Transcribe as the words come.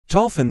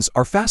Dolphins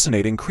are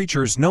fascinating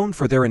creatures known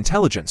for their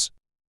intelligence,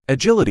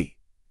 agility,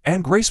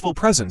 and graceful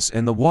presence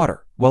in the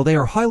water, while they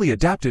are highly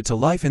adapted to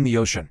life in the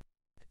ocean.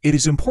 It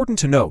is important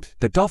to note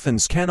that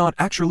dolphins cannot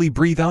actually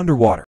breathe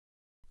underwater.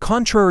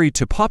 Contrary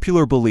to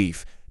popular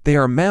belief, they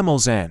are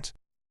mammals and,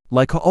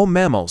 like all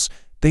mammals,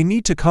 they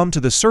need to come to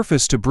the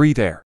surface to breathe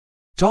air.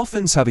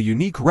 Dolphins have a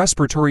unique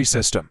respiratory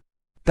system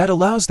that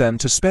allows them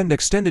to spend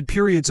extended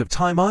periods of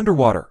time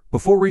underwater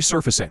before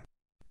resurfacing.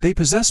 They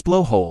possess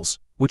blowholes,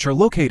 which are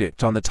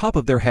located on the top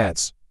of their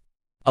heads,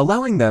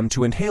 allowing them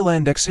to inhale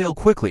and exhale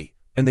quickly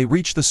when they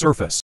reach the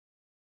surface.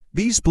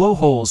 These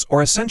blowholes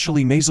are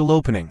essentially nasal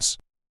openings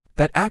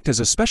that act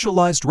as a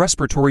specialized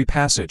respiratory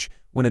passage.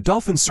 When a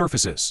dolphin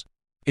surfaces,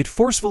 it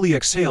forcefully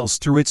exhales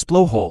through its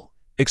blowhole,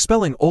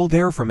 expelling old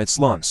air from its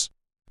lungs.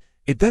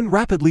 It then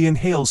rapidly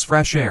inhales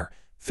fresh air,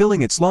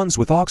 filling its lungs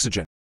with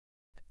oxygen.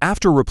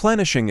 After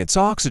replenishing its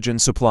oxygen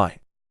supply,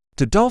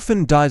 the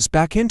dolphin dives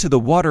back into the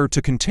water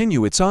to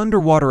continue its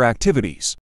underwater activities.